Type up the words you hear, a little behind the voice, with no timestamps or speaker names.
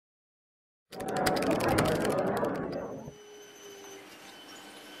What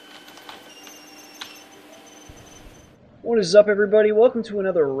is up, everybody? Welcome to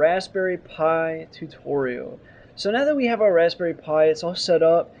another Raspberry Pi tutorial. So now that we have our Raspberry Pi, it's all set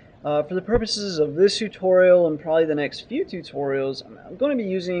up. For the purposes of this tutorial and probably the next few tutorials, I'm going to be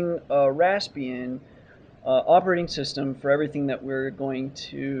using a Raspbian operating system for everything that we're going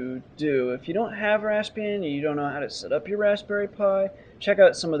to do. If you don't have Raspbian and you don't know how to set up your Raspberry Pi, check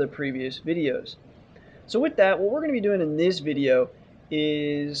out some of the previous videos. So with that, what we're going to be doing in this video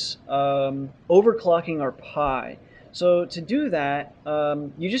is overclocking our Pi. So to do that,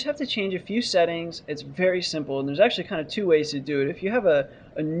 you just have to change a few settings. It's very simple, and there's actually kind of two ways to do it. If you have a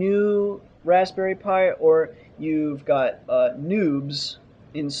new Raspberry Pi or you've got Noobs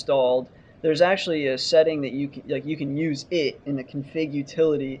installed, there's actually a setting that you can use it in the config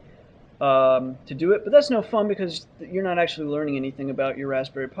utility to do it, but that's no fun because you're not actually learning anything about your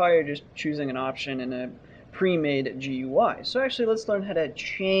Raspberry Pi. You're just choosing an option in a pre-made GUI. So actually, let's learn how to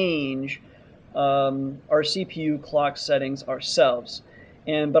change our CPU clock settings ourselves.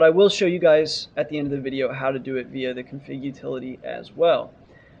 But I will show you guys at the end of the video how to do it via the config utility as well.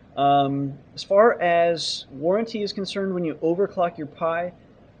 As far as warranty is concerned, when you overclock your Pi,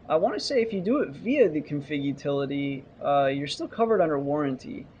 I want to say if you do it via the config utility, you're still covered under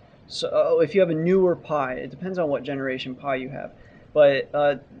warranty. So if you have a newer Pi, it depends on what generation Pi you have. But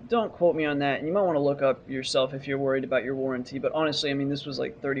don't quote me on that, and you might want to look up yourself if you're worried about your warranty. But honestly, I mean, this was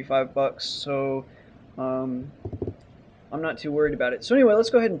like 35 bucks, so I'm not too worried about it. So anyway, let's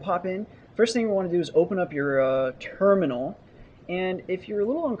go ahead and pop in. First thing we want to do is open up your terminal. And if you're a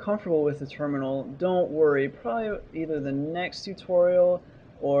little uncomfortable with the terminal, don't worry. Probably either the next tutorial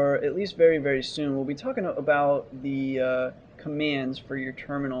or at least very, very soon, we'll be talking about the commands for your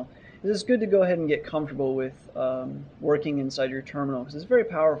terminal. It's good to go ahead and get comfortable with working inside your terminal because it's very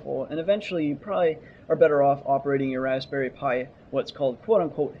powerful, and eventually you probably are better off operating your Raspberry Pi what's called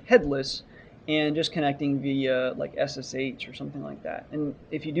quote-unquote headless and just connecting via like SSH or something like that. And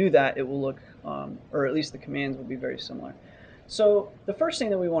if you do that, it will look, or at least the commands will be very similar. So the first thing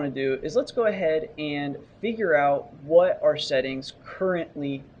that we want to do is let's go ahead and figure out what our settings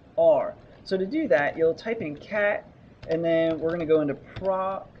currently are. So to do that, you'll type in cat, and then we're going to go into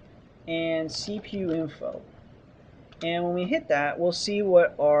proc and CPU info. And when we hit that, we'll see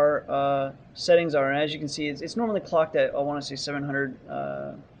what our settings are. And as you can see, it's normally clocked at, I want to say 700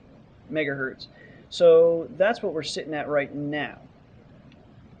 megahertz. So that's what we're sitting at right now.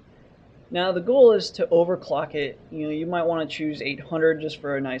 Now the goal is to overclock it. You might want to choose 800 just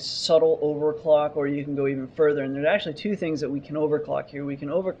for a nice subtle overclock, or you can go even further. And there's actually two things that we can overclock here. We can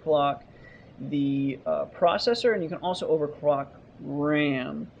overclock the processor, and you can also overclock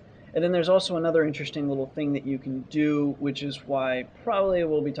RAM. And then there's also another interesting little thing that you can do, which is why probably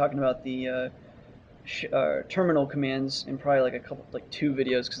we'll be talking about the terminal commands in probably like two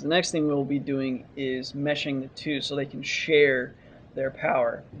videos, because the next thing we'll be doing is meshing the two so they can share their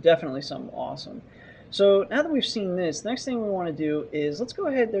power. Definitely something awesome. So now that we've seen this, the next thing we want to do is let's go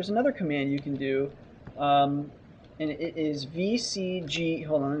ahead. There's another command you can do, and it is VCG.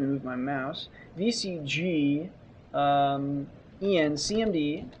 Hold on, let me move my mouse. VCG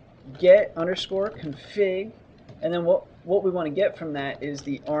cmd get underscore config, and then what we want to get from that is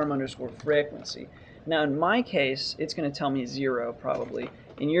the arm underscore frequency. Now in my case, it's going to tell me 0 probably.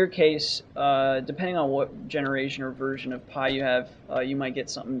 In your case, depending on what generation or version of Pi you have, you might get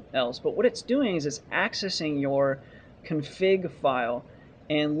something else. But what it's doing is it's accessing your config file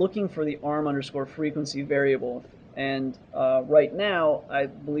and looking for the arm underscore frequency variable. And right now, I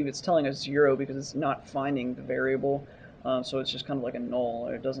believe it's telling us 0 because it's not finding the variable. So it's just kind of like a null,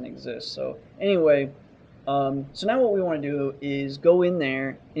 or it doesn't exist. So anyway, so now what we want to do is go in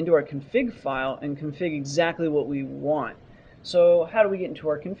there into our config file and config exactly what we want. So how do we get into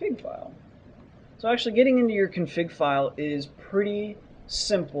our config file? So actually getting into your config file is pretty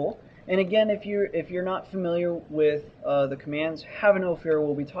simple. And again, if you're not familiar with the commands, have no fear.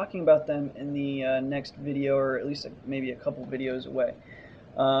 We'll be talking about them in the next video, or at least maybe a couple videos away.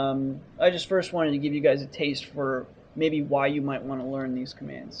 I just first wanted to give you guys a taste for maybe why you might want to learn these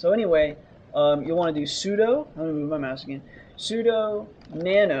commands. So anyway, you'll want to do sudo, let me move my mouse again, sudo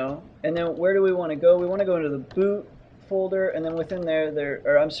nano, and then where do we want to go? We want to go into the boot folder, and then within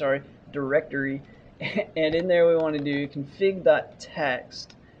directory, and in there we want to do config.txt.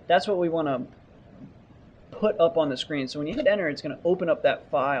 That's what we want to put up on the screen. So when you hit enter, it's going to open up that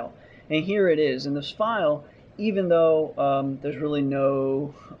file, and here it is. In this file, even though there's really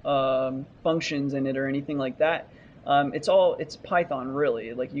no functions in it or anything like that, it's Python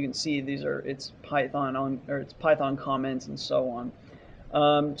really. Like you can see, it's Python comments and so on.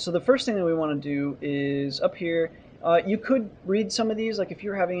 So the first thing that we want to do is up here. You could read some of these, like if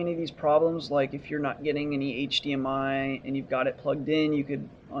you're having any of these problems, like if you're not getting any HDMI and you've got it plugged in, you could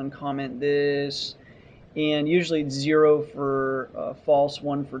uncomment this. And usually it's 0 for false,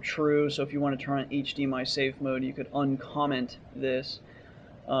 1 for true. So if you want to turn on HDMI safe mode, you could uncomment this.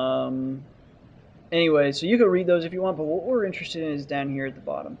 Anyway, so you could read those if you want, but what we're interested in is down here at the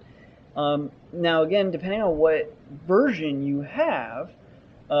bottom. Now again, depending on what version you have,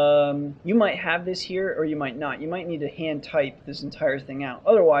 you might have this here or you might not. You might need to hand type this entire thing out.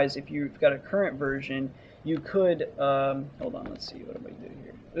 Otherwise, if you've got a current version, you could, hold on, let's see, what do I do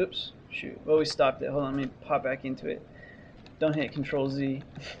here? Oops, shoot, well, we stopped it. Hold on, let me pop back into it. Don't hit Control Z.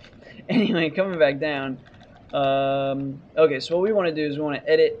 Anyway, coming back down. Okay, so what we want to do is we want to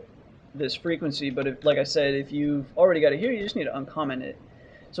edit this frequency, but if, like I said, if you've already got it here, you just need to uncomment it.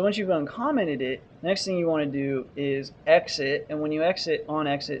 So once you've uncommented it, next thing you want to do is exit, and when you exit, on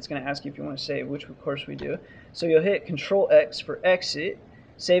exit, it's going to ask you if you want to save, which of course we do. So you'll hit Control X for exit,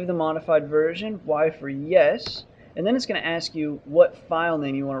 save the modified version, Y for yes, and then it's going to ask you what file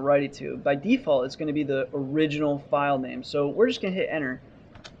name you want to write it to. By default, it's going to be the original file name, so we're just going to hit enter.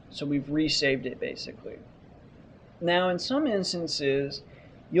 So we've resaved it basically. Now in some instances,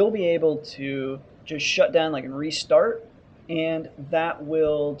 you'll be able to just shut down like and restart, and that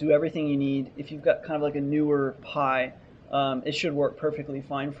will do everything you need. If you've got kind of like a newer Pi, it should work perfectly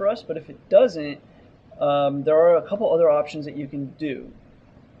fine for us, but if it doesn't, there are a couple other options that you can do.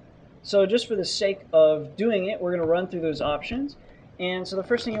 So just for the sake of doing it, we're going to run through those options. And so the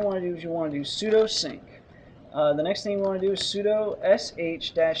first thing you want to do is you want to do sudo sync. The next thing you want to do is sudo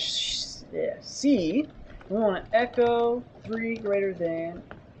sh-c. We want to echo 3 greater than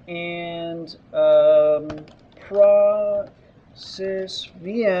and process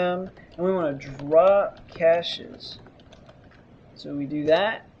VM, and we want to drop caches. So we do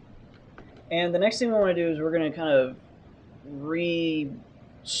that, and the next thing we want to do is we're going to kind of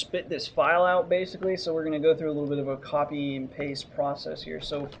spit this file out basically. So we're going to go through a little bit of a copy and paste process here.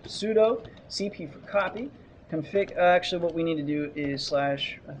 So sudo cp for copy config. Actually, what we need to do is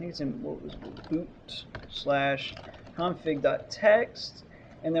slash, I think it's in what was boot slash config.txt.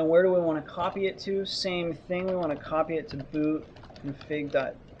 And then where do we want to copy it to? Same thing, we want to copy it to boot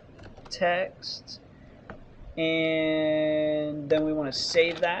config.txt. And then we want to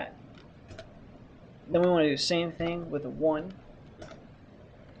save that. Then we want to do the same thing with a 1.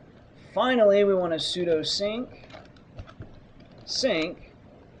 Finally, we want to sudo sync,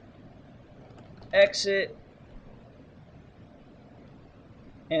 exit,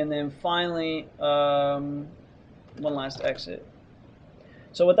 and then finally one last exit.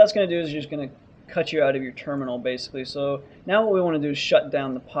 So what that's going to do is just going to cut you out of your terminal basically. So now what we want to do is shut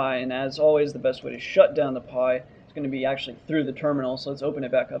down the Pi, and as always the best way to shut down the Pi is going to be actually through the terminal. So let's open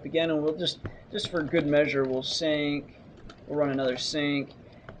it back up again, and we'll just for good measure we'll sync, we'll run another sync,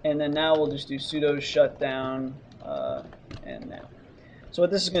 and then now we'll just do sudo shutdown and now. So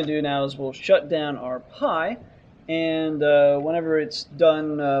what this is going to do now is we'll shut down our Pi, and whenever it's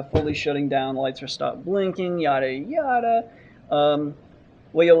done fully shutting down, the lights will stop blinking, yada yada.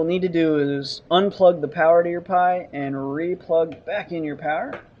 What you'll need to do is unplug the power to your Pi and re-plug back in your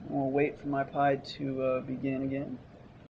power. We'll wait for my Pi to begin again.